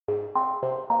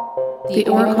The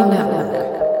Oracle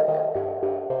Network.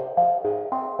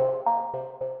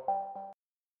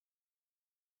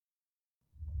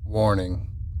 Warning.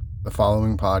 The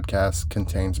following podcast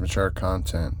contains mature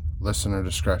content. Listener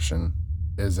discretion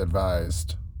is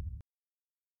advised.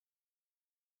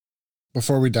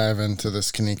 Before we dive into this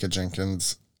Kenneka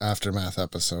Jenkins Aftermath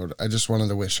episode, I just wanted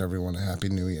to wish everyone a Happy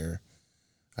New Year.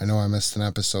 I know I missed an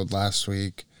episode last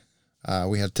week.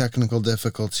 We had technical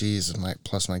difficulties, and my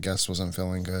guest wasn't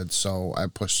feeling good, so I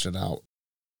pushed it out.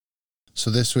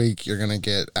 So this week, you're going to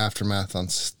get Aftermath,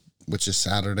 which is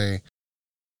Saturday.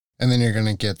 And then you're going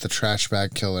to get the Trash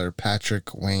Bag Killer,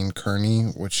 Patrick Wayne Kearney,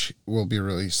 which will be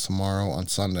released tomorrow on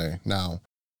Sunday. Now,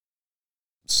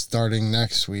 starting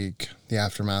next week, the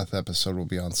Aftermath episode will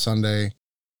be on Sunday.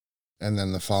 And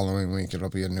then the following week, it'll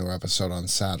be a new episode on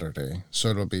Saturday. So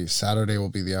it'll be Saturday will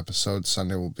be the episode,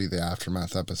 Sunday will be the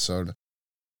Aftermath episode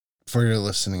for your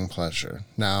listening pleasure.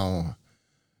 Now,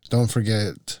 don't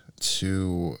forget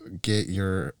to get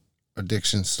your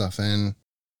addiction stuff in.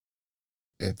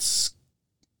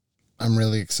 I'm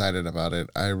really excited about it.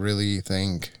 I really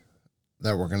think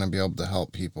that we're going to be able to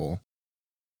help people.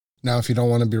 Now, if you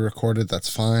don't want to be recorded, that's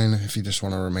fine. If you just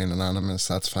want to remain anonymous,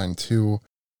 that's fine too.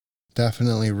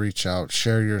 Definitely reach out,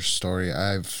 share your story.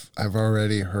 I've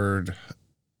already heard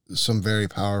some very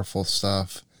powerful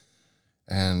stuff,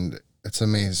 and it's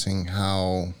amazing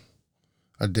how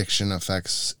addiction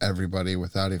affects everybody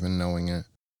without even knowing it.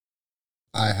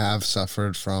 I have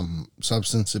suffered from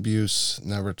substance abuse,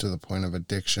 never to the point of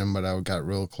addiction, but I got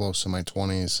real close in my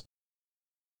 20s.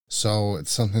 So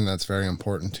it's something that's very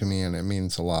important to me, and it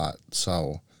means a lot.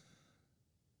 So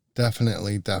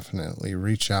definitely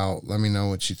reach out. Let me know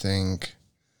what you think.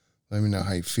 Let me know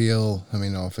how you feel. Let me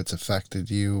know if it's affected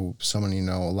you, someone you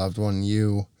know, a loved one,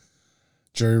 you.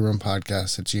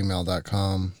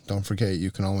 juryroompodcast@gmail.com. Don't forget,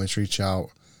 you can always reach out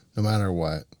no matter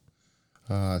what.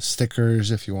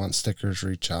 Stickers, if you want stickers,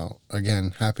 reach out.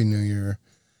 Again, Happy New Year,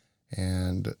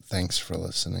 and thanks for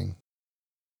listening.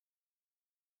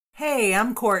 Hey,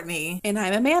 I'm Courtney. And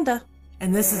I'm Amanda.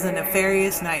 And this is a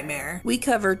Nefarious Nightmare. We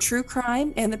cover true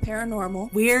crime and the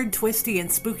paranormal. Weird, twisty,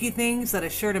 and spooky things that are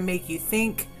sure to make you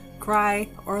think, cry,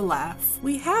 or laugh.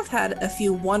 We have had a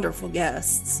few wonderful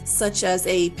guests, such as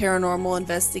a paranormal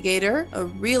investigator, a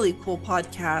really cool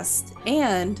podcast,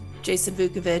 and Jason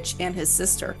Vukovic and his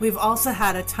sister. We've also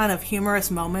had a ton of humorous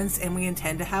moments, and we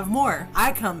intend to have more.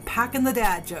 I come packing the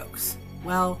dad jokes.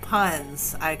 Well,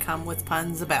 puns. I come with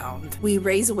puns abound. We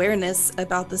raise awareness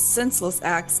about the senseless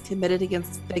acts committed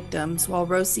against victims while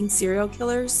roasting serial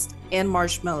killers and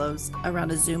marshmallows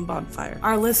around a Zoom bonfire.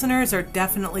 Our listeners are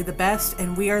definitely the best,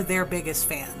 and we are their biggest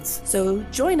fans. So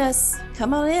join us.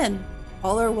 Come on in.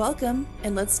 All are welcome,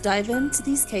 and let's dive into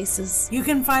these cases. You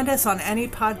can find us on any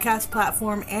podcast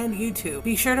platform and YouTube.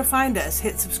 Be sure to find us,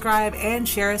 hit subscribe, and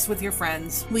share us with your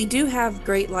friends. We do have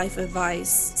great life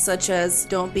advice, such as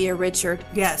don't be a Richard.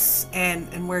 Yes,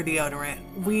 and wear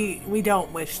deodorant. We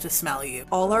don't wish to smell you.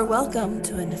 All are welcome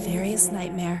to a nefarious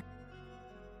nightmare.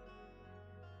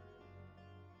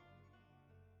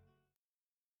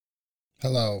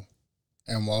 Hello,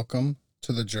 and welcome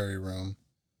to the Jury Room,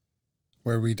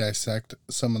 where we dissect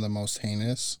some of the most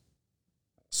heinous,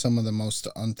 some of the most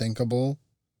unthinkable,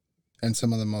 and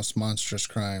some of the most monstrous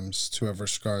crimes to ever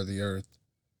scar the earth.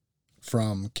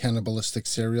 From cannibalistic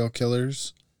serial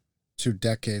killers to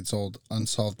decades-old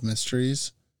unsolved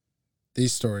mysteries,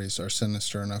 these stories are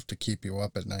sinister enough to keep you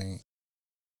up at night.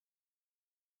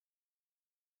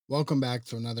 Welcome back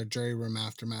to another Jury Room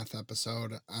Aftermath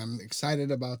episode. I'm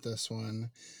excited about this one.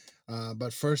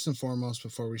 But first and foremost,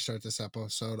 before we start this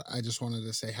episode, I just wanted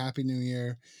to say Happy New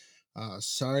Year.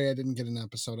 Sorry I didn't get an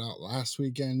episode out last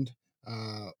weekend.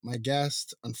 My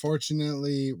guest,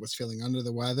 unfortunately, was feeling under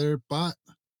the weather, but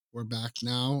we're back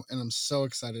now, and I'm so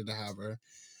excited to have her.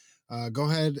 Go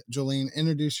ahead, Jolene,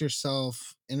 introduce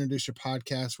yourself, introduce your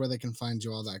podcast, where they can find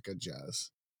you, all that good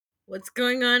jazz. What's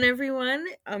going on, everyone?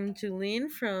 I'm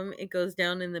Julene from It Goes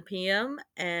Down in the PM,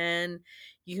 and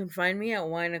you can find me at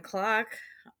 1 o'clock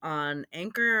on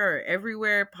Anchor or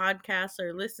everywhere podcasts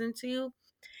are listened to.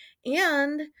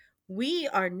 And we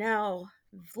are now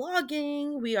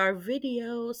vlogging. We are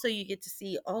video, so you get to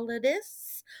see all of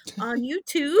this on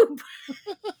YouTube.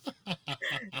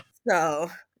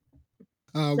 So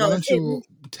why don't you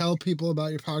tell people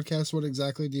about your podcast? What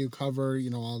exactly do you cover?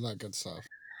 All that good stuff.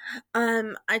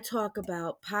 I talk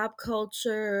about pop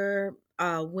culture,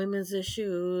 women's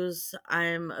issues.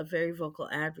 I'm a very vocal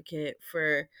advocate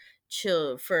for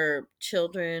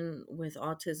children with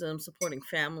autism, supporting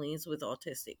families with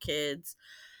autistic kids.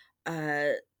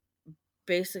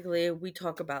 basically we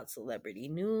talk about celebrity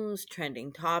news,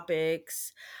 trending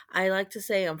topics. I like to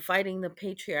say I'm fighting the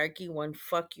patriarchy one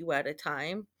fuck you at a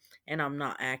time, and I'm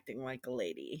not acting like a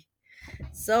lady.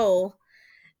 So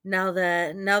now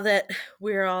that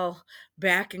we're all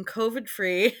back and COVID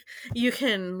free, you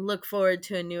can look forward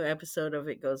to a new episode of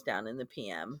It Goes Down in the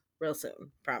PM real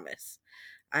soon. Promise.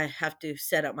 I have to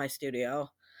set up my studio.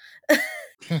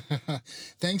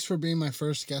 Thanks for being my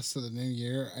first guest of the new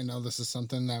year. I know this is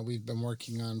something that we've been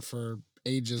working on for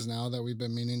ages now, that we've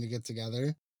been meaning to get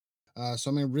together. So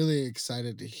I'm really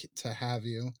excited to have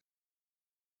you.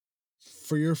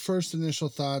 For your first initial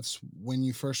thoughts when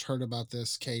you first heard about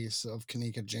this case of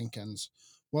Kenneka Jenkins,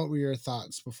 what were your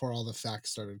thoughts before all the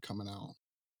facts started coming out?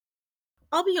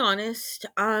 I'll be honest.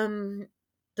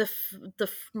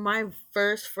 My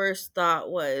first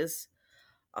thought was,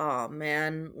 oh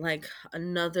man, like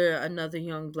another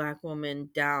young black woman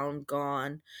down,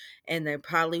 gone, and they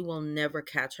probably will never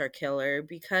catch her killer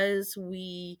because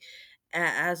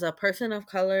as a person of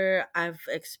color, I've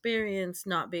experienced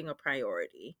not being a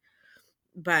priority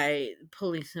by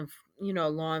police and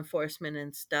law enforcement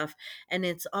and stuff, and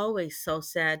it's always so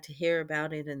sad to hear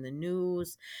about it in the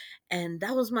news, and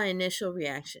that was my initial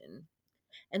reaction.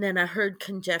 And then I heard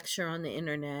conjecture on the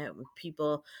internet with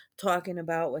people talking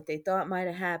about what they thought might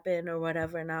have happened or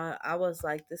whatever. And I was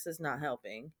like, this is not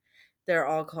helping. They're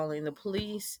all calling the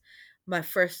police. My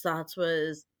first thoughts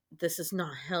was, this is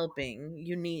not helping.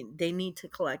 They need to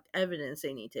collect evidence.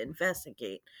 They need to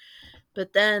investigate.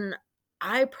 But then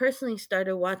I personally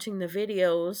started watching the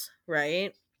videos,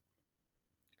 right?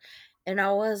 And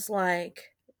I was like,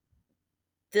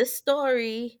 this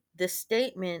story, this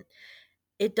statement,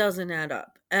 it doesn't add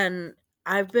up. And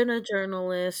I've been a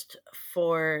journalist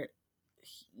for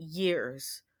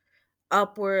years,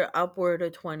 upward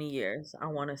of 20 years, I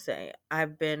want to say.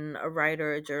 I've been a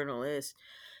writer, a journalist.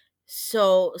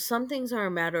 So some things are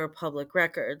a matter of public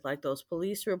record, like those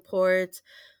police reports,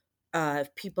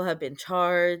 if people have been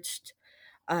charged,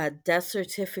 death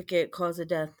certificate, cause of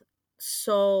death.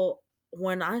 So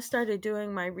when I started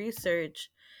doing my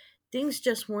research, things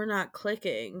just were not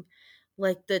clicking.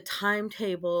 Like the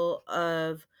timetable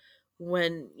of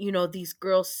when, these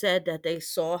girls said that they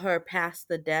saw her pass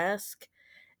the desk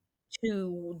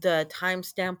to the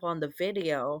timestamp on the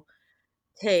video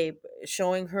tape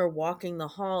showing her walking the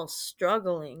halls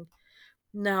struggling.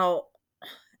 Now,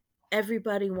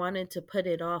 everybody wanted to put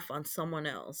it off on someone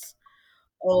else.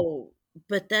 Oh,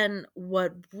 but then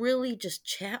what really just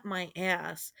chapped my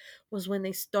ass was when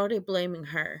they started blaming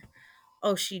her.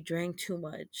 Oh, she drank too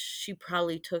much. She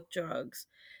probably took drugs.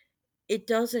 It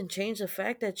doesn't change the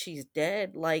fact that she's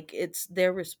dead. Like, it's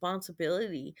their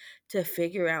responsibility to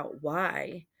figure out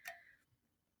why.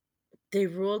 They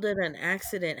ruled it an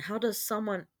accident. How does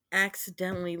someone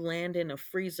accidentally land in a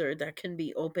freezer that can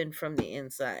be opened from the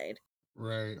inside?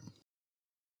 Right.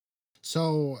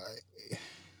 So,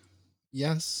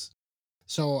 yes.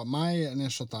 So my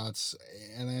initial thoughts,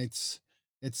 and it's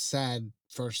sad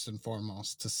first and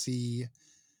foremost to see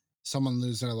someone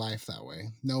lose their life that way.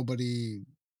 Nobody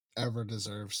ever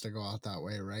deserves to go out that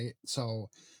way, right? So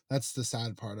that's the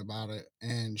sad part about it.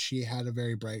 And she had a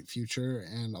very bright future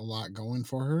and a lot going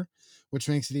for her, which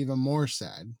makes it even more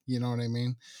sad. You know what I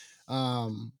mean?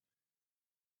 Um,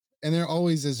 and there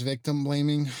always is victim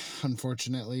blaming.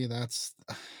 Unfortunately, that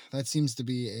seems to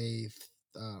be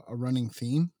a running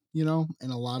theme, in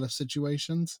a lot of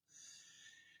situations.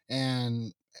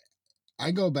 And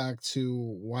I go back to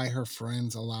why her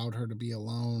friends allowed her to be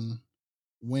alone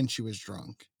when she was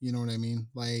drunk. You know what I mean?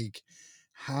 Like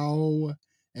how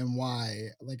and why.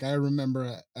 Like I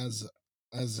remember as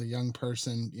a young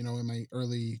person,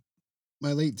 in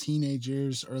my late teenage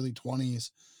years, early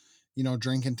 20s,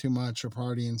 drinking too much or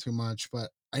partying too much,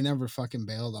 but I never fucking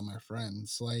bailed on my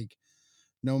friends. Like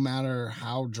no matter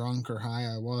how drunk or high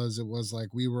I was, it was like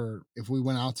if we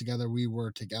went out together, we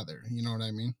were together. You know what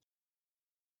I mean?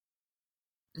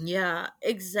 Yeah,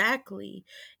 exactly.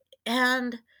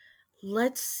 And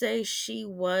let's say she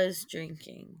was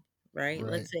drinking, right?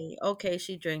 Right. Let's say, okay,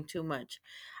 she drank too much.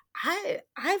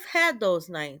 I've had those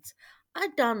nights. I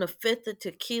downed a fifth of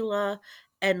tequila,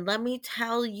 and let me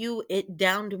tell you, it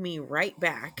downed me right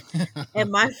back. And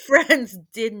my friends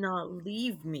did not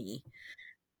leave me.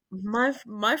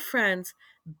 My friends,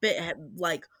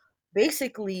 like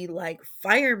basically like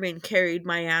firemen carried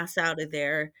my ass out of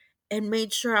there and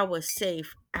made sure I was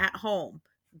safe at home.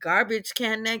 Garbage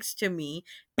can next to me,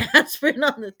 aspirin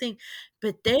on the thing,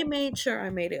 but they made sure I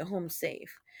made it home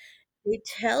safe. They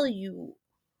tell you,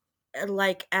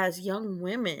 like as young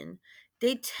women,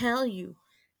 they tell you,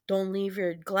 don't leave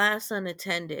your glass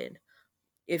unattended.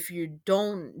 If you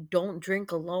don't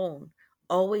drink alone.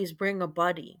 always bring a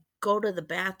buddy, go to the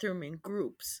bathroom in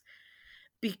groups,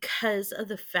 because of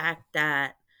the fact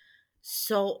that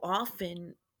so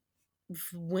often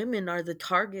women are the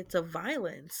targets of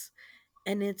violence.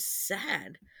 And it's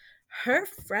sad. Her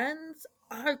friends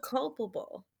are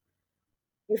culpable.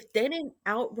 If they didn't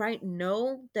outright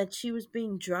know that she was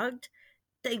being drugged,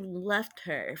 they left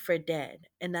her for dead.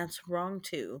 And that's wrong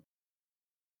too.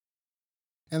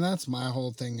 And that's my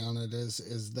whole thing on it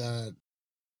is that,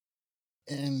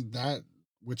 and that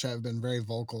which I've been very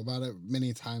vocal about it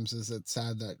many times, is it's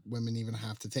sad that women even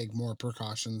have to take more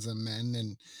precautions than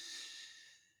men.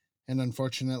 And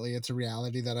unfortunately it's a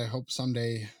reality that I hope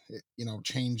someday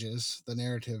changes. The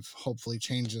narrative hopefully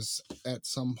changes at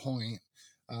some point.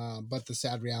 But the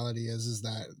sad reality is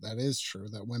that that is true,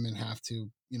 that women have to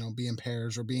be in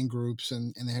pairs or be in groups,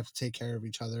 and they have to take care of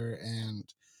each other.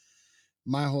 And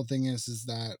my whole thing is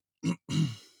that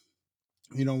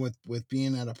with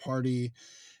being at a party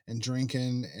and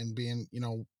drinking and being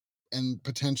and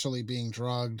potentially being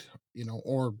drugged,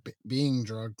 or being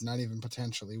drugged, not even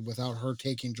potentially, without her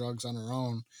taking drugs on her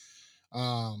own.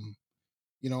 um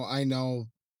I know,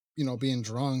 being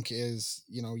drunk is,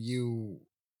 you,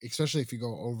 especially if you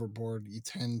go overboard, you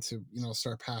tend to,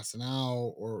 start passing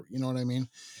out, or you know what I mean?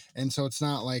 And so it's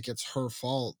not like it's her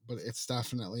fault, but it's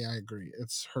definitely, I agree,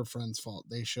 it's her friend's fault.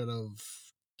 They should have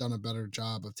done a better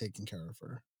job of taking care of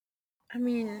her. I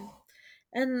mean,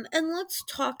 and let's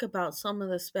talk about some of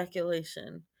the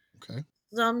speculation. Okay.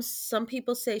 Some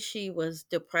people say she was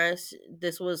depressed.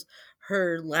 This was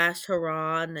her last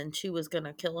hurrah, and she was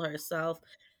gonna kill herself.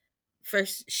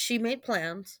 First, she made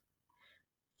plans.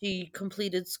 She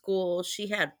completed school. She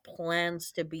had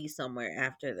plans to be somewhere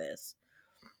after this.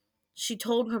 She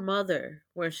told her mother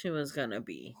where she was gonna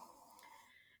be.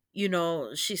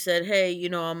 She said, "Hey,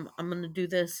 I'm gonna do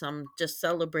this. I'm just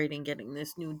celebrating getting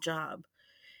this new job."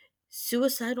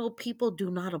 Suicidal people do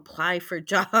not apply for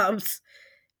jobs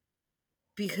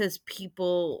because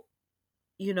people,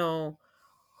 you know,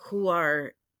 who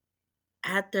are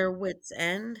at their wits'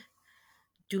 end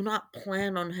do not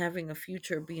plan on having a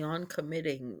future beyond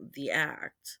committing the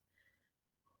act.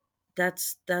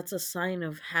 That's a sign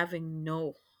of having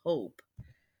no hope.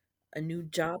 A new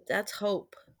job, that's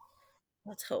hope.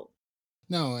 That's hope.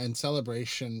 No, and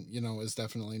celebration, is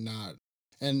definitely not.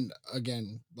 And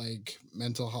again, like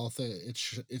mental health, it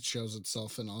shows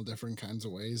itself in all different kinds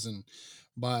of ways. And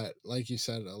but like you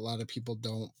said, a lot of people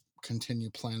don't continue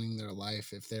planning their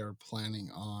life if they're planning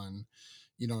on,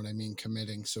 what I mean,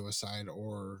 committing suicide,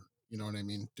 or what I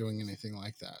mean, doing anything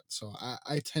like that. So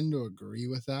I tend to agree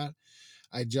with that.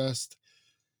 I just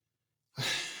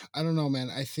I don't know,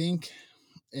 man. I think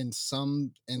in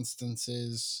some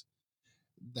instances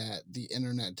that the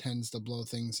internet tends to blow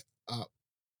things up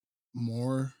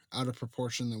more out of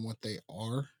proportion than what they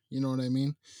are. You know what I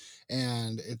mean?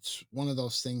 And it's one of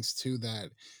those things too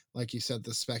that, like you said,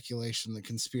 the speculation, the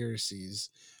conspiracies,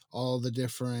 all the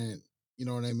different,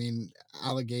 what I mean,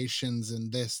 allegations,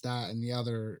 and this, that, and the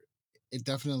other, it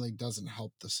definitely doesn't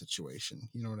help the situation.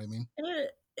 You know what I mean?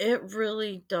 It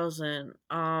really doesn't.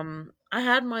 I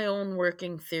had my own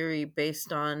working theory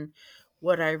based on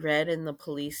what I read in the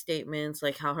police statements,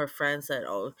 like how her friend said,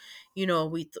 "Oh,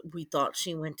 we thought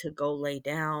she went to go lay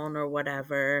down or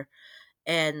whatever,"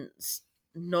 and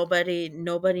nobody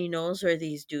knows where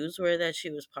these dudes were that she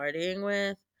was partying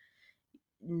with.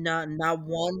 Not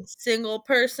one single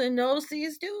person knows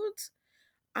these dudes.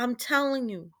 I'm telling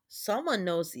you, someone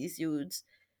knows these dudes.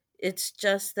 It's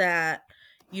just that,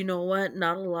 you know what?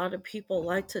 Not a lot of people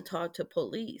like to talk to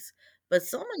police, but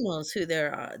someone knows who they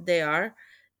are. They are.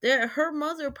 Her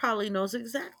mother probably knows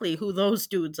exactly who those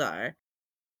dudes are.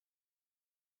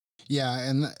 Yeah,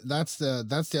 and that's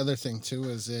the other thing too,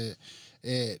 is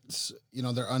it's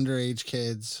they're underage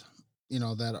kids,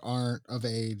 that aren't of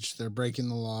age. They're breaking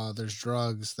the law. There's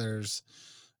drugs. There's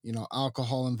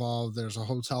alcohol involved. There's a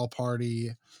hotel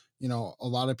party. A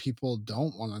lot of people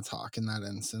don't want to talk in that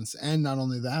instance. And not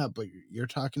only that, but you're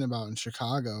talking about in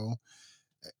Chicago,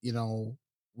 you know,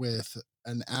 with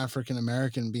an African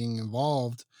American being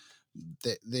involved,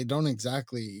 they don't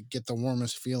exactly get the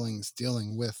warmest feelings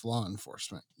dealing with law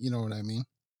enforcement. You know what I mean?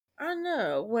 I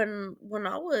know when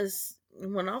I was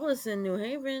in New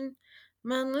Haven,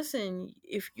 man. Listen,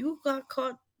 if you got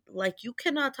caught, like you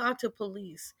cannot talk to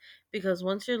police because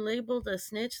once you're labeled a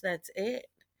snitch, that's it.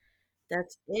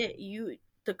 That's it.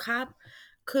 The cop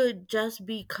could just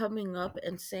be coming up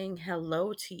and saying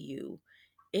hello to you.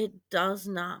 It does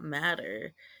not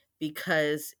matter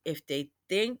because if they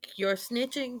think you're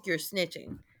snitching, you're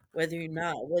snitching. Whether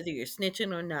you're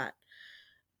snitching or not.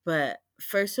 But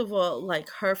first of all, like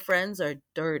her friends are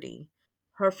dirty.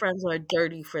 Her friends are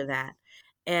dirty for that.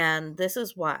 And this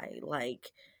is why,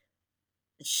 like,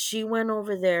 she went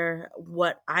over there.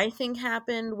 What I think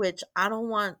happened, which I don't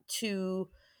want to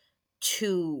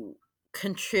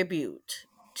contribute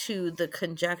to the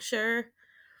conjecture,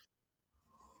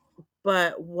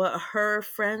 but what her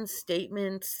friend's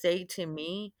statements say to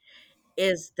me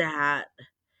is that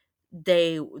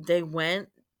they went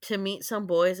to meet some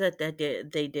boys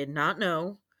they did not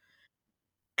know,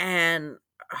 and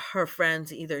her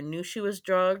friends either knew she was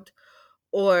drugged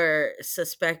or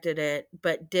suspected it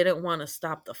but didn't want to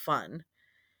stop the fun.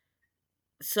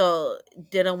 So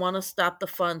didn't want to stop the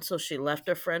fun, so she left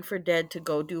her friend for dead to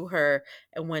go do her.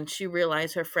 And when she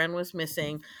realized her friend was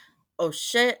missing, oh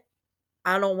shit,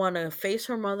 I don't want to face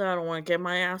her mother. I don't want to get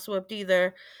my ass whipped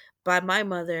either by my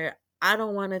mother. I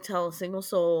don't want to tell a single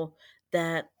soul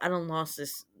that I don't lost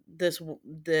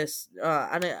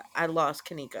I lost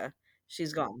Kenneka.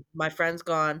 She's gone. My friend's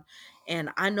gone, and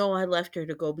I know I left her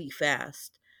to go be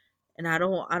fast, and I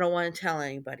don't want to tell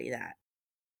anybody that.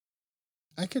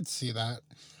 I could see that.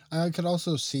 I could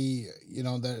also see,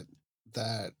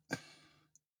 that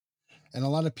and a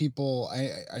lot of people,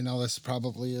 I know this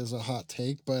probably is a hot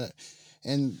take, but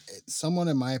and someone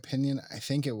in my opinion, I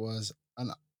think it was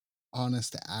an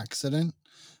honest accident.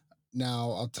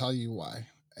 Now, I'll tell you why.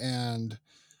 And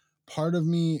part of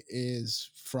me is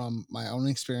from my own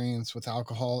experience with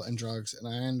alcohol and drugs, and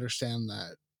I understand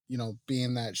that,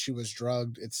 being that she was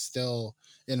drugged, it's still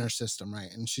in her system,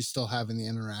 right? And she's still having the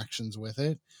interactions with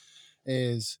it.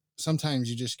 Is sometimes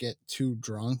you just get too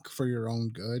drunk for your own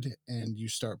good and you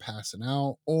start passing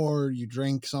out, or you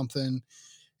drink something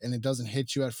and it doesn't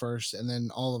hit you at first, and then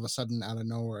all of a sudden out of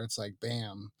nowhere it's like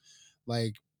bam.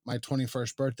 Like my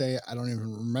 21st birthday, I don't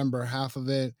even remember half of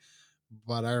it,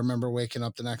 but I remember waking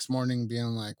up the next morning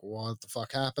being like, what the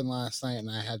fuck happened last night? And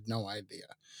I had no idea.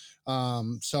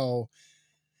 So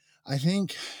I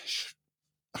think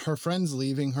her friends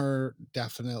leaving her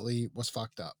definitely was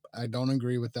fucked up. I don't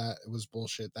agree with that. It was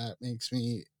bullshit. That makes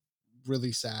me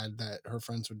really sad that her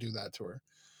friends would do that to her.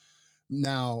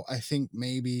 Now, I think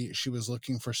maybe she was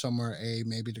looking for somewhere,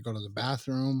 maybe to go to the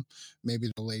bathroom, maybe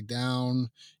to lay down,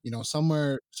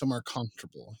 somewhere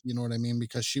comfortable. You know what I mean?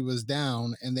 Because she was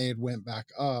down and they had went back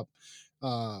up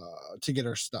uh to get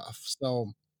her stuff.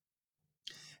 So,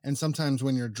 and sometimes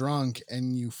when you're drunk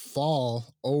and you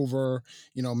fall over,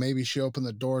 maybe she opened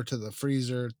the door to the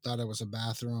freezer, thought it was a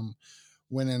bathroom,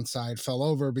 went inside, fell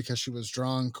over because she was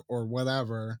drunk or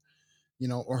whatever,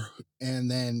 or and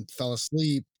then fell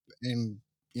asleep, and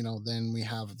then we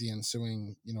have the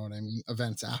ensuing, what I mean,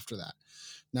 events after that.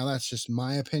 Now that's just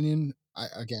my opinion.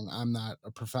 I'm not a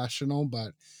professional,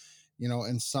 but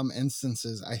in some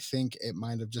instances, I think it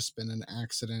might have just been an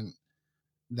accident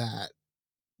that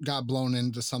got blown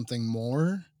into something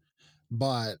more.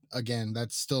 But again,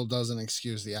 that still doesn't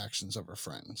excuse the actions of her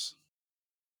friends.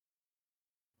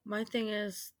 My thing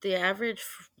is the average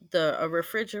the a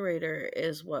refrigerator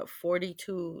is what,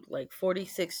 42, like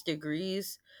 46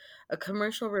 degrees. A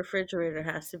commercial refrigerator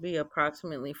has to be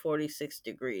approximately 46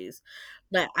 degrees.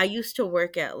 But I used to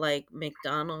work at like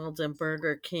McDonald's and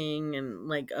Burger King and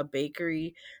like a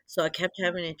bakery, so I kept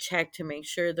having to check to make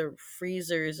sure the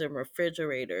freezers and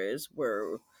refrigerators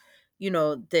were,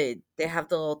 they have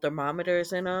the little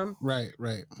thermometers in them. Right,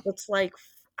 right. It's like,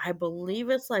 I believe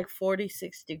it's like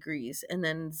 46 degrees, and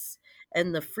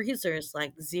and the freezer is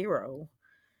like 0,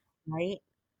 right?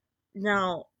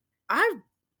 Now, I've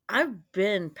I've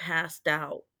been passed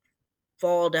out,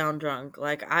 fall down drunk.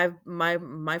 Like,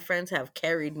 my friends have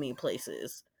carried me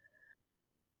places.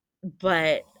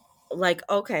 But like,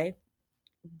 okay,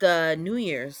 the New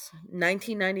Year's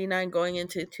 1999 going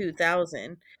into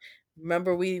 2000.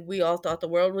 Remember we all thought the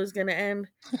world was going to end?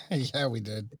 Yeah, we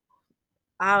did.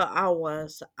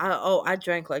 I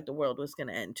drank like the world was going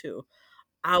to end too.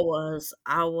 I was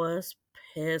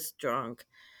pissed drunk.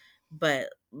 But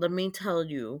let me tell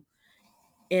you,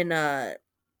 in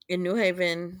in New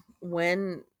Haven,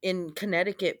 when in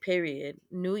Connecticut period,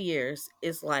 New Year's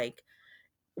is like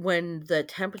when the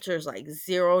temperature is like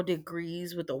 0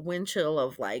 degrees with a wind chill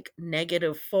of like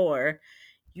 -4.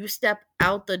 You step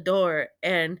out the door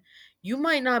and you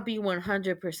might not be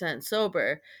 100%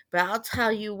 sober, but I'll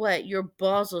tell you what, your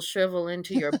balls will shrivel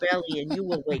into your belly and you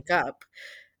will wake up.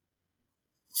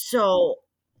 So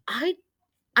I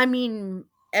I mean,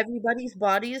 everybody's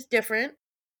body is different.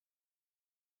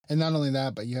 And not only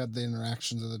that, but you have the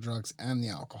interactions of the drugs and the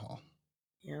alcohol.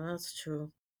 Yeah, that's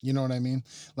true. You know what I mean?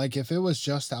 Like if it was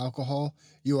just alcohol,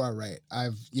 you are right.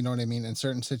 You know what I mean? In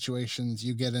certain situations,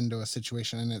 you get into a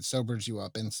situation and it sobers you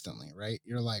up instantly, right?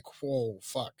 You're like, whoa,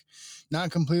 fuck.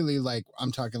 Not completely like,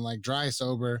 I'm talking like dry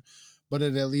sober, but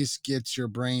it at least gets your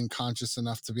brain conscious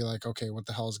enough to be like, okay, what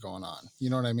the hell is going on? You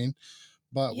know what I mean?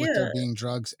 But with there Yeah. being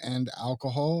drugs and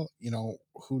alcohol,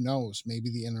 who knows?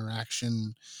 Maybe the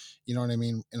interaction, what I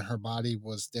mean, in her body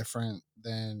was different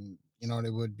than, what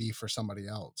it would be for somebody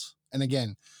else. And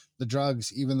again, the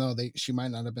drugs, even though she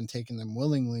might not have been taking them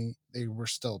willingly, they were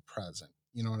still present.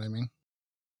 You know what I mean?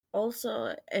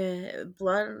 Also,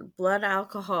 blood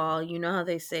alcohol. You know how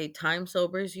they say time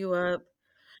sobers you up.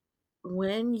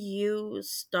 When you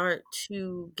start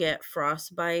to get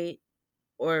frostbite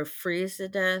or freeze to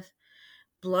death,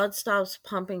 blood stops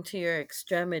pumping to your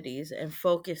extremities and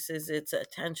focuses its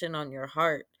attention on your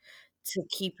heart to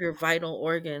keep your vital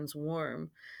organs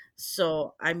warm.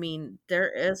 So, I mean,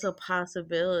 there is a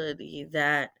possibility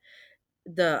that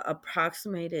the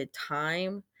approximated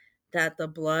time that the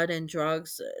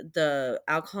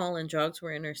alcohol and drugs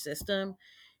were in her system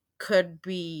could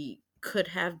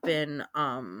have been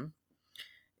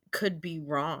could be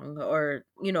wrong, or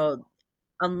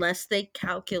unless they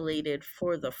calculated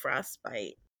for the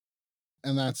frostbite.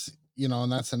 And that's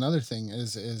another thing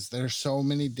is there's so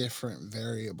many different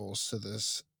variables to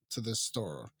this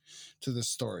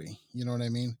story. You know what I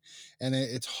mean? And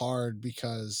it's hard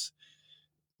because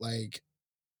like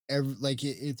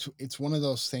it's one of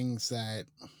those things that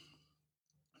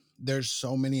there's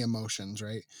so many emotions,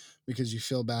 right? Because you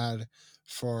feel bad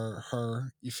for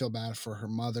her, you feel bad for her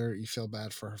mother, you feel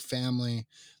bad for her family.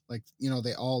 Like,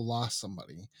 they all lost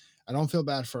somebody. I don't feel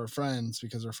bad for her friends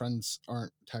because her friends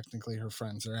aren't technically her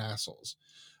friends, they're assholes.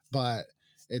 But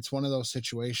it's one of those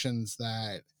situations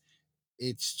that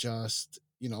it's just,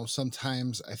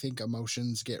 sometimes I think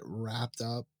emotions get wrapped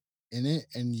up in it,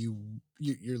 and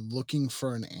you're looking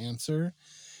for an answer.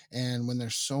 And when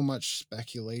there's so much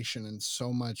speculation and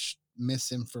so much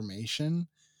misinformation,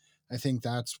 I think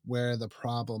that's where the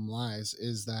problem lies,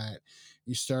 is that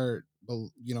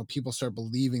people start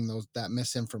believing that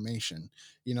misinformation.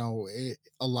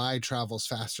 A lie travels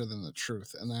faster than the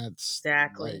truth. And that's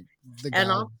Exactly. like the And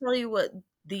guy. I'll tell you what,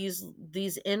 these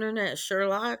internet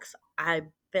Sherlocks, I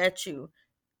bet you,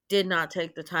 did not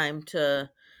take the time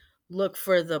to look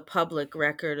for the public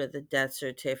record of the death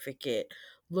certificate,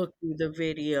 look through the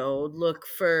video, look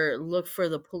for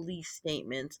the police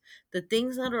statements, the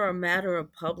things that are a matter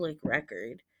of public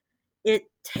record. It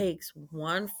takes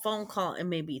one phone call and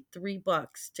maybe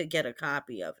 $3 to get a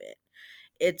copy of it.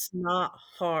 It's not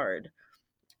hard.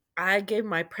 I gave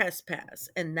my press pass,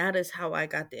 and that is how I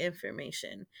got the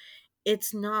information.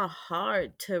 It's not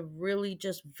hard to really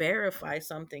just verify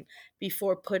something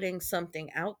before putting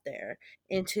something out there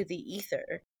into the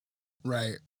ether.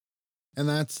 Right. And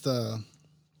that's the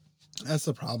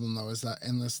problem, though, is that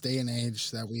in this day and age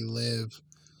that we live,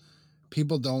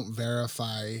 people don't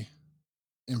verify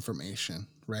information,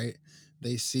 right?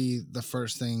 They see the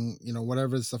first thing,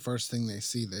 whatever's the first thing they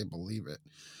see, they believe it.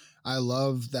 I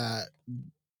love that,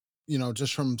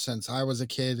 just from since I was a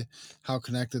kid, how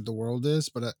connected the world is,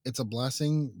 but it's a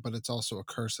blessing, but it's also a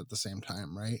curse at the same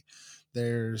time, right?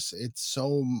 It's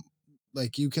so,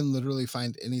 like, you can literally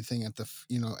find anything at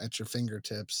your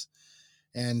fingertips.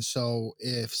 And so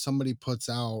if somebody puts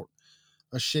out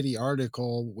a shitty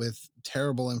article with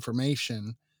terrible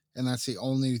information, and that's the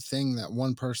only thing that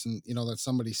one person, that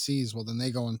somebody sees, well, then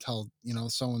they go and tell,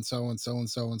 so and so and so and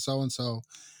so and so and so,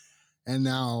 and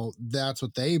now that's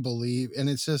what they believe. And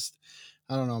it's just,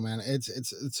 I don't know, man.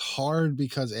 It's hard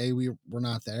because we're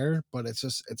not there, but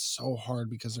it's so hard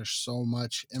because there's so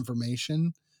much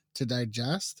information to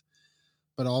digest,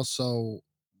 but also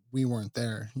we weren't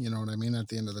there. You know what I mean? At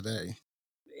the end of the day.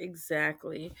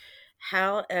 Exactly.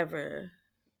 However,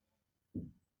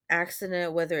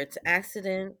 whether it's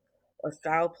accident or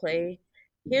foul play,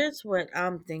 here's what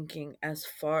I'm thinking as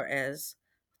far as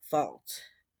fault.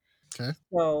 Okay.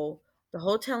 So the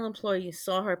hotel employee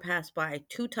saw her pass by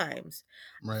 2 times.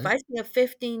 If Right. I see a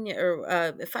 15 or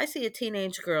if I see a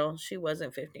teenage girl, she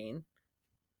wasn't 15.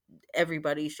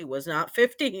 Everybody, she was not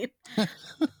 15.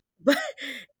 But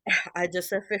I just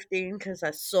said 15 because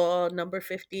I saw number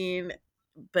 15.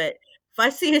 But if I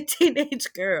see a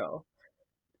teenage girl,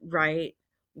 right,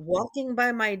 walking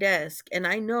by my desk, and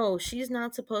I know she's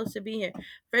not supposed to be here,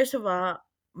 first of all,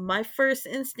 my first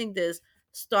instinct is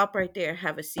stop right there,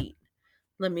 have a seat.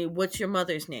 What's your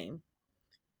mother's name?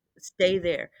 Stay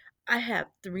there. I have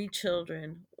 3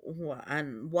 children,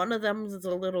 and one of them is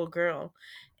a little girl.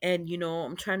 And,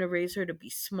 I'm trying to raise her to be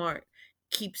smart,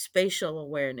 keep spatial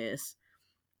awareness,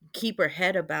 keep her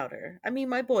head about her. I mean,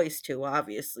 my boys too,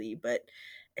 obviously, but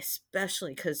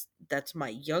especially because that's my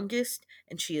youngest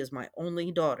and she is my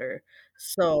only daughter.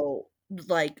 So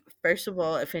Like, first of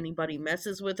all, if anybody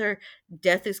messes with her,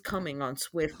 death is coming on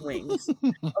swift wings.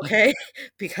 Okay?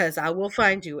 Because I will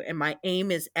find you and my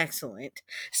aim is excellent.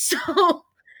 So,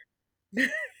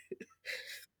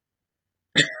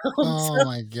 Oh so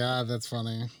my god, that's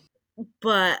funny.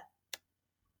 but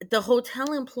the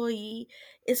hotel employee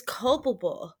is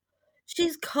culpable.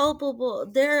 She's culpable.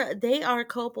 They are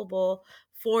culpable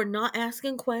for not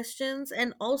asking questions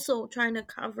and also trying to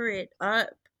cover it up.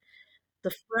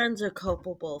 The friends are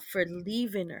culpable for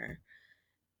leaving her.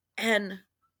 And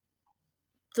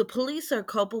the police are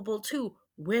culpable too.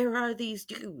 Where are these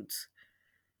dudes?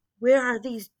 Where are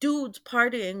these dudes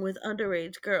partying with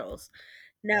underage girls?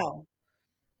 Now,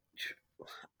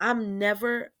 I'm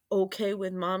never okay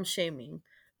with mom shaming,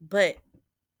 but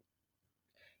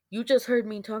you just heard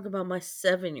me talk about my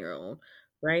 7-year old,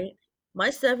 right? My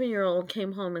 7-year old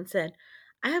came home and said,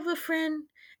 I have a friend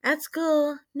at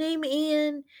school named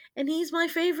Ian, and he's my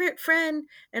favorite friend.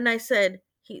 And I said,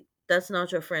 that's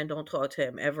not your friend. Don't talk to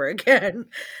him ever again.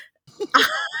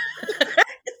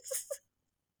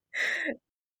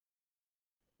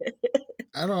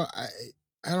 I don't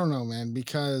I don't know, man,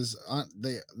 because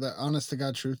the honest to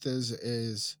god truth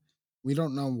is we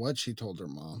don't know what she told her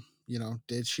mom. You know,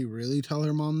 did she really tell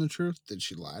her mom the truth? Did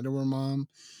she lie to her mom?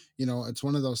 You know, it's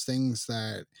one of those things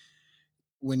that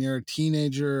when you're a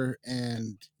teenager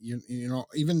and you know,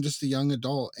 even just a young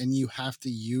adult, and you have to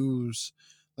use,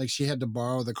 like, she had to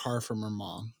borrow the car from her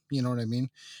mom, you know what I mean?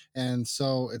 And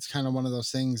so it's kind of one of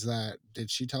those things that,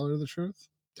 did she tell her the truth,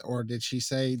 or did she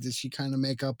kind of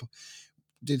make up,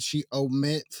 did she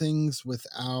omit things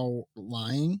without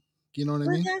lying? You know what I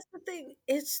But mean? that's the thing.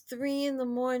 It's 3 in the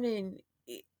morning.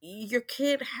 Your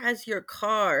kid has your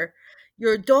car.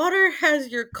 Your daughter has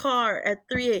your car at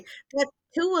 3 a.m. That's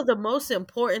two of the most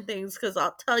important things because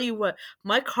I'll tell you what,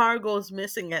 my car goes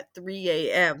missing at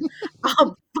 3 a.m.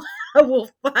 Um, I will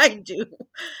find you.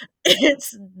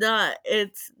 It's not.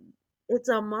 It's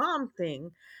a mom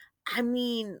thing. I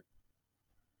mean,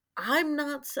 I'm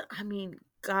not. I mean,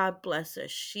 God bless her.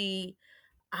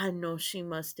 I know she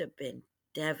must have been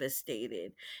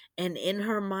devastated. And in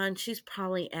her mind, she's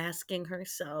probably asking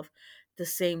herself the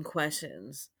same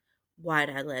questions. Why'd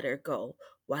I let her go?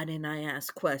 Why didn't I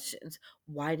ask questions?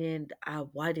 Why did I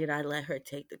let her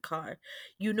take the car?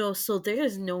 So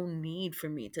there's no need for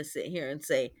me to sit here and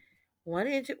say, why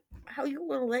did you how you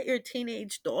gonna let your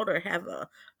teenage daughter have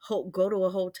go to a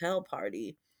hotel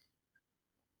party?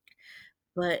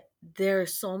 But there are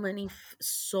so many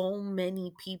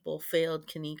people failed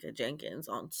Kanika Jenkins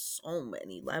on so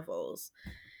many levels.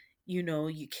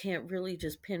 You can't really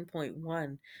just pinpoint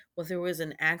one. Whether it was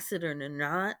an accident or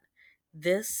not,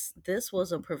 this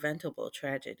was a preventable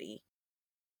tragedy.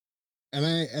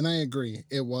 And I agree,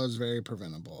 it was very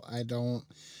preventable. I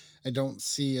don't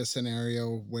see a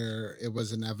scenario where it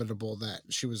was inevitable that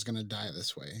she was going to die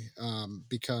this way,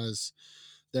 because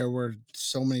there were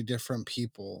so many different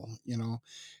people, you know.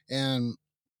 And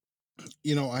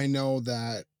I know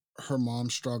that her mom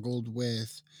struggled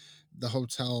with the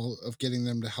hotel of getting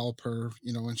them to help her,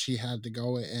 and she had to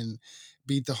go and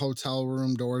beat the hotel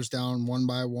room doors down one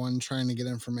by one trying to get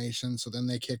information. So then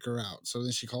they kick her out. So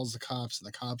then she calls the cops, and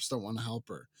the cops don't want to help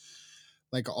her.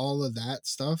 Like, all of that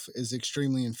stuff is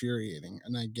extremely infuriating,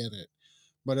 and I get it.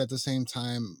 But at the same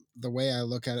time, the way I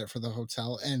look at it for the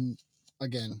hotel, and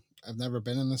again, I've never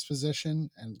been in this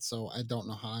position, and so I don't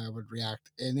know how I would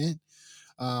react in it.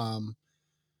 Um,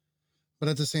 but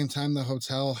at the same time, the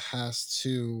hotel has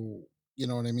to, you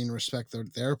know what I mean, respect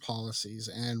their policies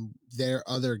and their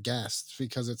other guests,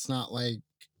 because it's not like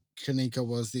Kanika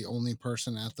was the only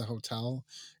person at the hotel,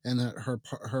 and that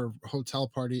her hotel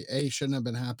party shouldn't have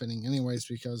been happening anyways,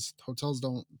 because hotels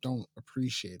don't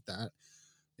appreciate that,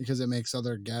 because it makes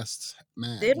other guests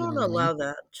They mad. You know don't what I mean? allow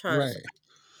that. Trust. Right.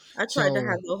 I tried to So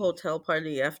have a hotel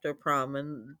party after prom,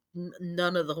 and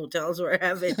none of the hotels were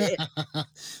having it.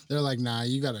 they're like, nah,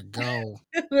 you gotta go.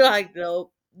 We're like,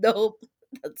 nope, nope.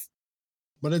 That's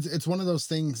But it's one of those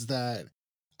things that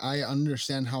I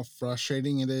understand how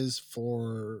frustrating it is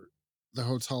for the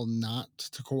hotel not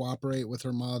to cooperate with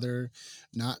her mother,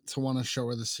 not to want to show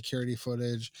her the security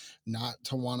footage, not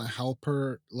to want to help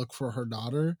her look for her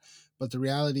daughter. But the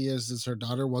reality is her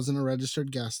daughter wasn't a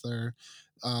registered guest there.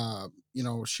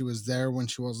 She was there when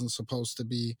she wasn't supposed to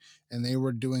be, and they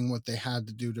were doing what they had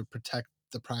to do to protect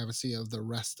the privacy of the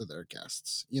rest of their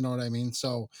guests. You know what I mean?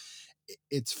 So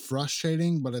it's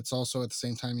frustrating, but it's also, at the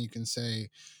same time, you can say,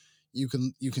 you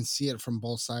can see it from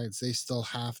both sides. They still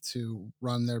have to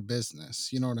run their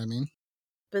business. You know what I mean?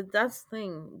 But that's the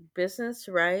thing. Business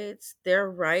rights, their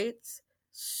rights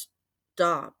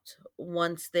stopped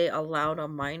once they allowed a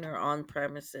minor on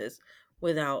premises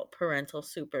without parental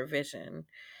supervision.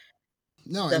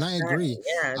 No, The and I fact, agree.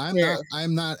 yeah, I'm there. not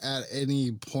I'm not at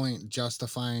any point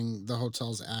justifying the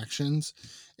hotel's actions.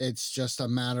 It's just a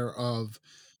matter of,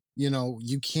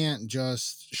 you can't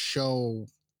just show,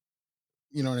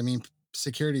 you know what I mean,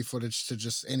 security footage to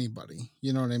just anybody.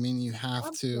 You know what I mean? You have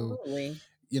to, Absolutely.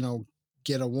 you know,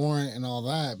 get a warrant and all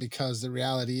that, because the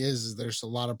reality is there's a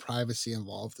lot of privacy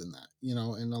involved in that,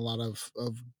 and a lot of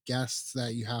guests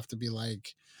that you have to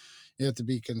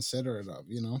be considerate of,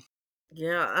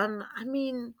 Yeah, I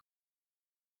mean,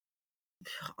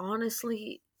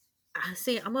 honestly, I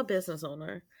see. I'm a business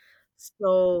owner,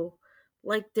 so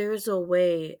like, there's a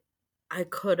way I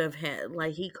could have had,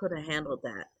 like, he could have handled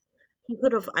that. He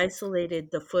could have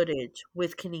isolated the footage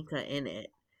with Kanika in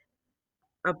it,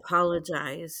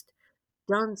 apologized,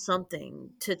 done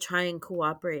something to try and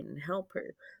cooperate and help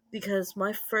her. Because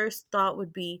my first thought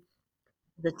would be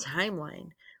the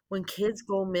timeline. When kids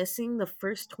go missing, the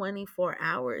first 24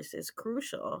 hours is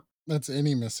crucial. That's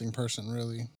any missing person,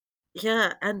 really.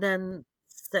 Yeah, and then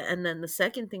the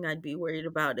second thing I'd be worried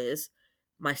about is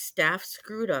my staff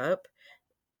screwed up,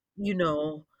 you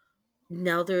know,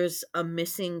 now there's a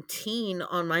missing teen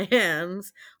on my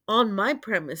hands on my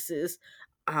premises.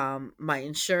 My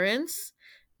insurance,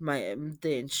 the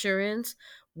insurance,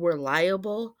 we're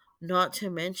liable, not to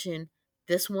mention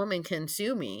this woman can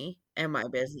sue me and my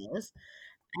business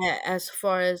as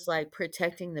far as like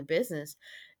protecting the business.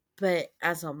 But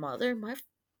as a mother, my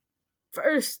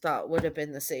first thought would have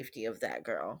been the safety of that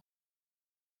girl.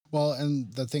 Well,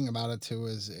 and the thing about it too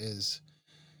is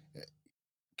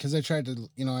because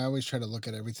I always try to look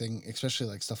at everything, especially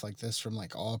like stuff like this, from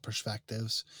like all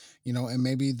perspectives, and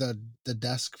maybe the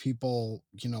desk people,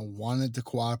 wanted to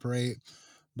cooperate,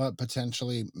 but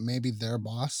potentially maybe their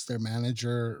boss, their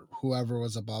manager, whoever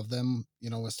was above them,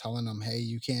 was telling them, hey,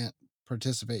 you can't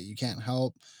participate, you can't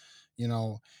help, you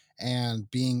know, and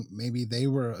being maybe they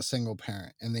were a single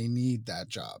parent and they need that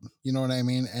job, you know what I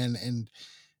mean? And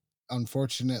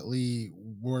unfortunately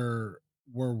we're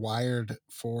wired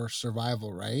for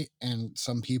survival, right? And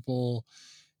some people,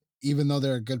 even though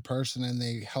they're a good person and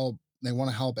they want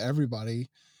to help everybody,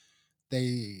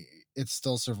 they it's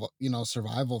still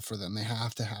survival for them. They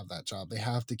have to have that job, they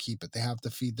have to keep it, they have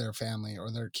to feed their family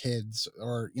or their kids,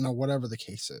 or whatever the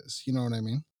case is, you know what I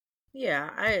mean? Yeah,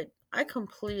 I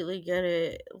completely get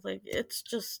it. Like,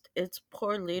 it's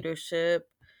poor leadership,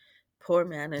 poor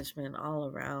management all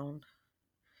around.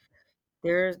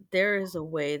 There is a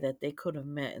way that they could have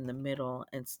met in the middle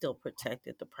and still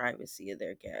protected the privacy of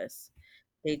their guests.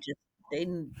 They just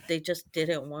they just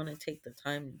didn't want to take the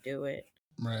time to do it.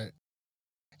 Right.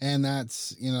 And that's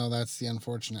the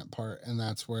unfortunate part, and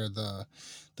that's where the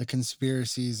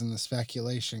conspiracies and the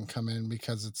speculation come in,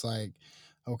 because it's like,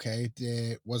 okay,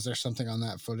 was there something on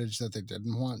that footage that they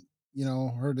didn't want,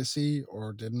 her to see,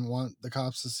 or didn't want the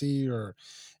cops to see, or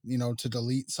to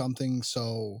delete something,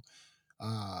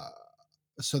 uh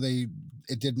so they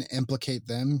it didn't implicate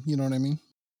them, you know what I mean?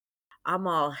 I'm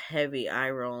all heavy eye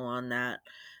roll on that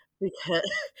because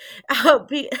I'll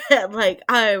be like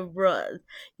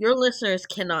your listeners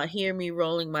cannot hear me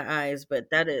rolling my eyes, but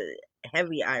that is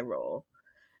heavy eye roll.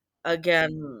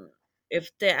 Again,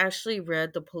 if they actually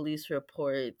read the police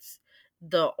reports,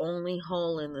 the only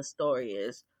hole in the story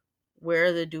is where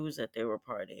are the dudes that they were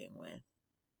partying with?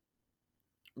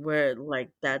 Where,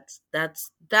 like, that's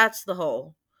the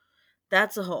hole.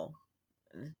 That's a hole.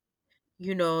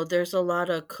 There's a lot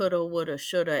of coulda, woulda,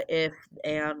 shoulda, if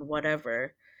and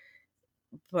whatever,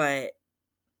 but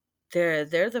they're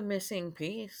the missing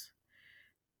piece.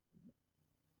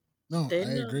 No, They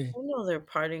I know agree. they know they're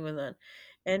partying with them,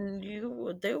 and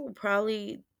they will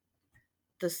probably.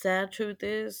 The sad truth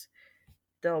is,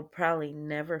 they'll probably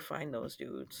never find those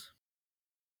dudes.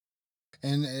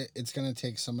 And it's going to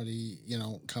take somebody,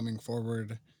 coming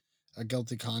forward, a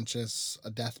guilty conscience,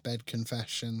 a deathbed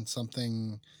confession,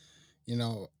 you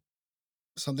know,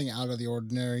 something out of the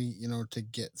ordinary, to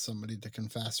get somebody to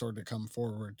confess or to come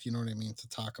forward, you know what I mean, to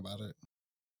talk about it.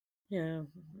 Yeah.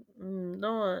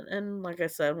 No, and like I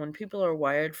said, when people are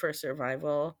wired for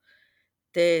survival,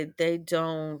 they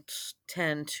don't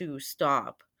tend to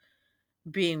stop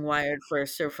being wired for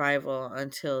survival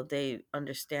until they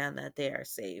understand that they are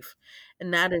safe.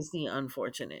 And that is the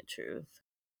unfortunate truth.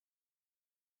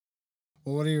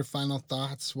 Well, what are your final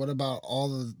thoughts? What about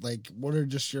what are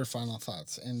just your final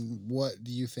thoughts? And what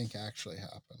do you think actually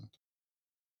happened?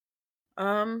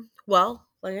 Well,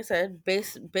 like I said,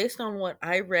 based on what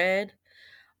I read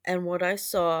and what I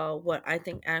saw, what I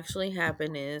think actually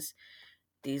happened is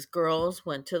these girls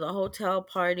went to the hotel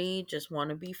party, just want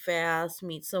to be fast,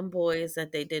 meet some boys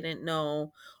that they didn't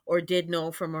know or did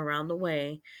know from around the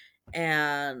way.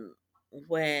 And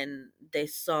when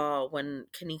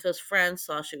Kanika's friends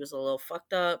saw she was a little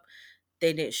fucked up,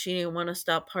 she didn't want to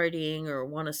stop partying or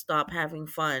want to stop having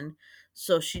fun.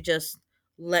 So she just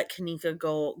let Kanika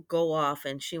go off,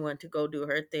 and she went to go do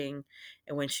her thing.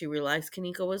 And when she realized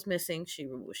Kanika was missing,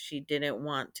 she didn't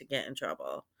want to get in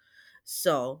trouble.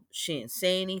 So she didn't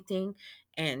say anything,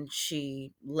 and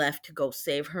she left to go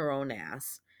save her own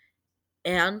ass.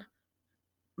 And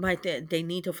they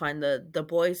need to find the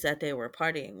boys that they were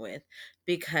partying with,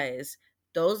 because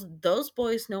those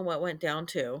boys know what went down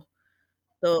too.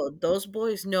 So those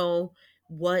boys know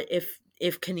what if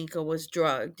Kanika was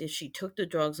drugged, if she took the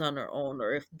drugs on her own,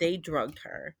 or if they drugged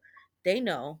her. They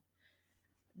know.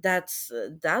 That's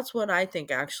what I think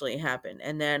actually happened.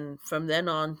 And then from then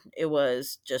on, it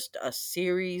was just a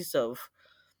series of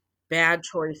bad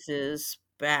choices,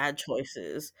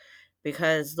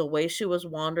 because the way she was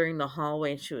wandering the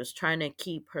hallway, she was trying to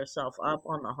keep herself up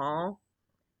on the hall,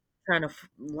 trying to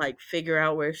like figure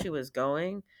out where she was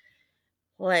going.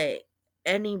 Like,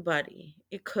 anybody,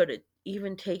 it could have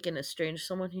even taken a stranger,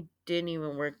 someone who didn't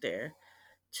even work there,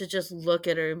 to just look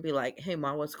at her and be like, "Hey,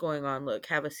 mom, what's going on? Look,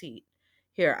 have a seat.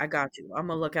 Here, I got you. I'm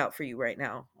gonna look out for you right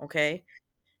now. Okay."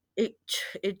 It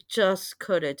just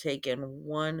could have taken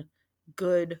one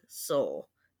good soul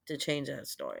to change that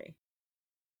story.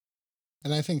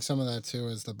 And I think some of that too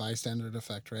is the bystander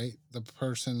effect, right? The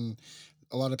person,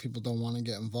 a lot of people don't want to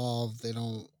get involved. They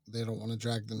don't want to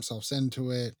drag themselves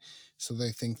into it. So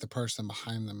they think the person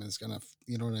behind them is going to,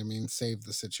 you know what I mean, save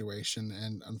the situation.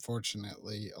 And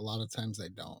unfortunately, a lot of times they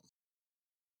don't.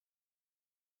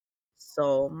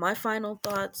 So my final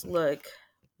thoughts: look,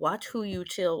 watch who you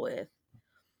chill with.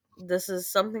 This is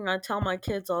something I tell my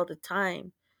kids all the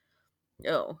time.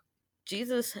 Yo,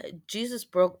 Jesus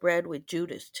broke bread with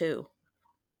Judas too,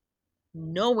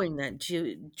 knowing that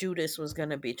Judas was going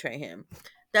to betray him.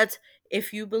 That's,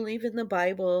 if you believe in the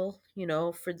Bible,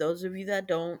 for those of you that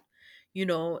don't,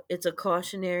 it's a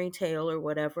cautionary tale or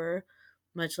whatever,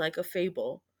 much like a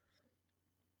fable.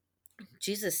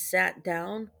 Jesus sat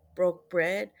down, broke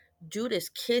bread. Judas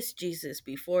kissed Jesus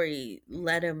before he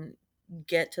let him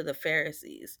get to the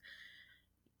Pharisees.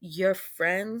 Your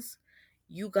friends,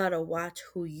 you got to watch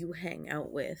who you hang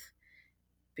out with,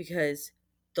 because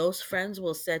those friends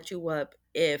will set you up.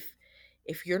 If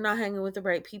you're not hanging with the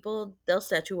right people, they'll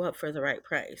set you up for the right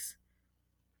price.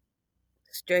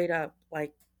 Straight up,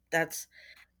 like, that's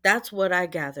what I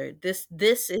gathered.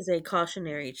 This is a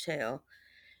cautionary tale.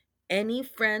 Any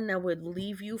friend that would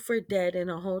leave you for dead in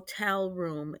a hotel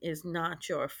room is not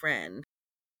your friend.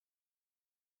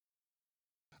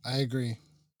 I agree.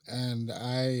 And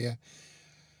I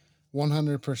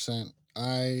 100%.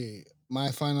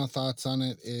 My final thoughts on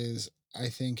it is I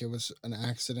think it was an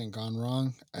accident gone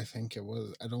wrong. I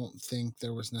don't think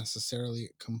there was necessarily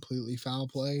completely foul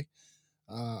play.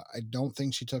 I don't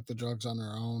think she took the drugs on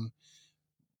her own.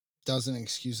 Doesn't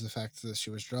excuse the fact that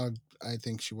she was drugged. I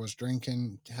think she was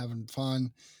drinking, having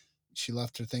fun. She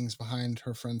left her things behind.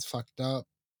 Her friends fucked up,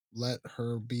 let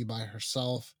her be by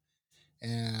herself,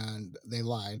 and they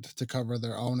lied to cover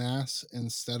their own ass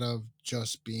instead of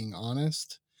just being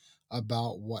honest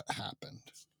about what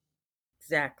happened.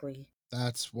 Exactly.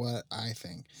 That's what I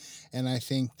think. And I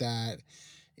think that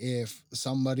if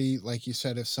somebody, like you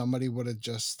said, if somebody would have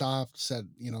just stopped, said,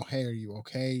 hey, are you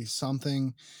okay?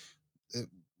 Something, it,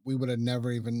 we would have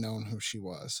never even known who she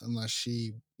was unless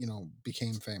she,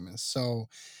 became famous. So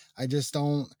I just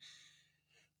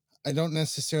I don't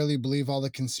necessarily believe all the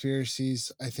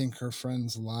conspiracies. I think her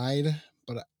friends lied,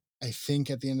 but I think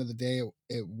at the end of the day,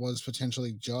 it was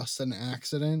potentially just an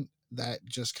accident that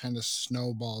just kind of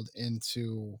snowballed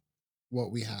into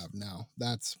what we have now.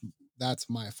 That's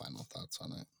my final thoughts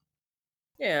on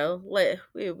Yeah,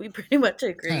 we pretty much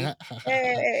agree. it.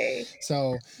 Hey.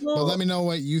 So, but let Well, me know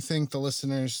what you think. The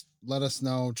listeners, let us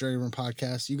know. Jury Room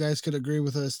Podcast. You guys could agree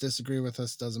with us, disagree with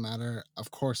us, doesn't matter. Of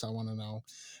course, I want to know.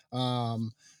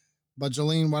 But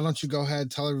Jolene, why don't you go ahead,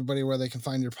 tell everybody where they can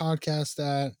find your podcast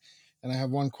at? And I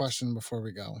have one question before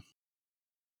we go.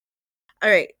 all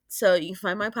right. So you can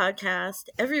find my podcast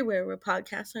everywhere where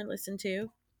podcasts are listened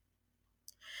to.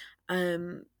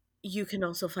 Um, you can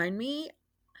also find me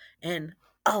and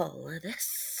all of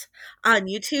this on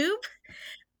YouTube.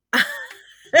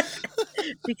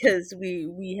 Because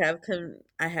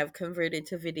I have converted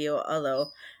to video, although,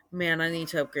 man, I need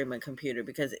to upgrade my computer,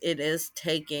 because it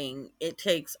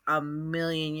takes a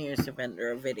million years to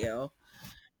render a video.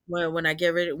 When I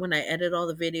edit all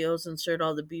the videos, insert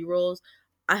all the B-rolls,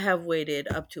 I have waited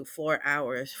up to 4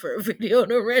 hours for a video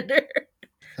to render.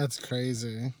 That's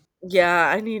crazy. Yeah,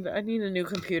 I need a new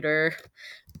computer.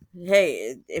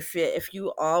 Hey, if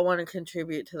you all want to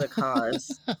contribute to the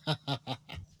cause,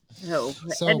 no.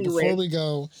 So Anyway, before we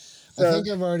go, I so think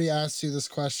I've already asked you this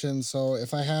question. So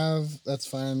if I have, that's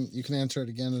fine. You can answer it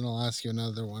again and I'll ask you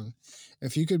another one.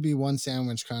 If you could be one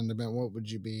sandwich condiment, what would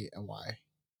you be and why?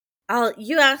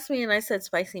 you asked me and I said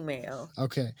spicy mayo.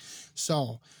 Okay.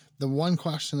 So the one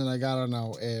question that I gotta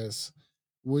know is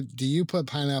do you put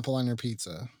pineapple on your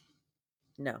pizza?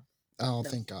 No, Oh, no.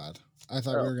 thank God. I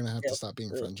thought we Oh, were gonna have to yep. stop being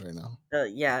friends right now.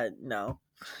 Yeah, no.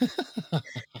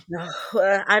 No,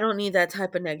 I don't need that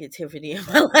type of negativity in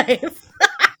my life.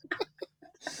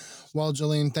 Well,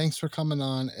 Jolene, thanks for coming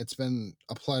on. It's been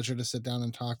a pleasure to sit down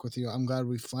and talk with you. I'm glad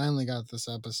we finally got this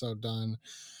episode done.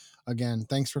 Again,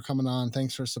 thanks for coming on.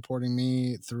 Thanks for supporting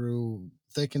me through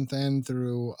thick and thin,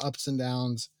 through ups and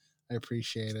downs. I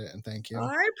appreciate it, and thank Oh, you.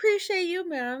 I appreciate you,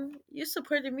 man. You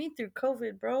supported me through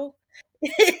COVID, bro.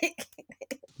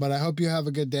 But I hope you have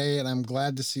a good day, and I'm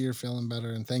glad to see you're feeling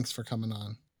better, and thanks for coming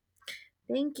on.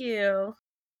 Thank you.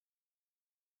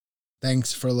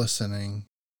 Thanks for listening.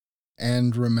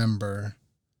 And remember,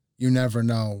 you never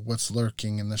know what's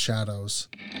lurking in the shadows,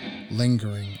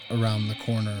 lingering around the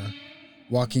corner,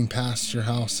 walking past your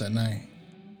house at night.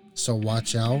 So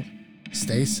watch out,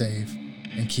 stay safe,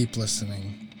 and keep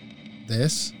listening.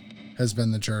 This has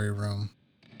been the Jury Room.